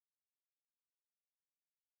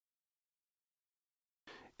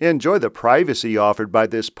Enjoy the privacy offered by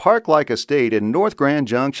this park-like estate in North Grand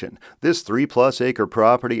Junction. This 3+ acre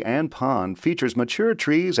property and pond features mature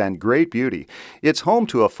trees and great beauty. It's home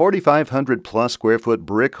to a 4,500+ square foot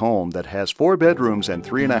brick home that has 4 bedrooms and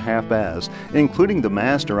 3.5 baths, including the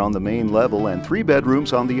master on the main level and 3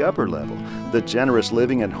 bedrooms on the upper level. The generous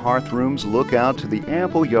living and hearth rooms look out to the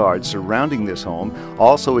ample yard surrounding this home.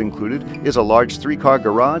 Also included is a large 3-car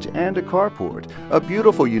garage and a carport. A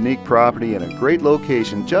beautiful, unique property in a great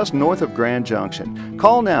location just north of Grand Junction.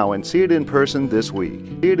 Call now and see it in person this week.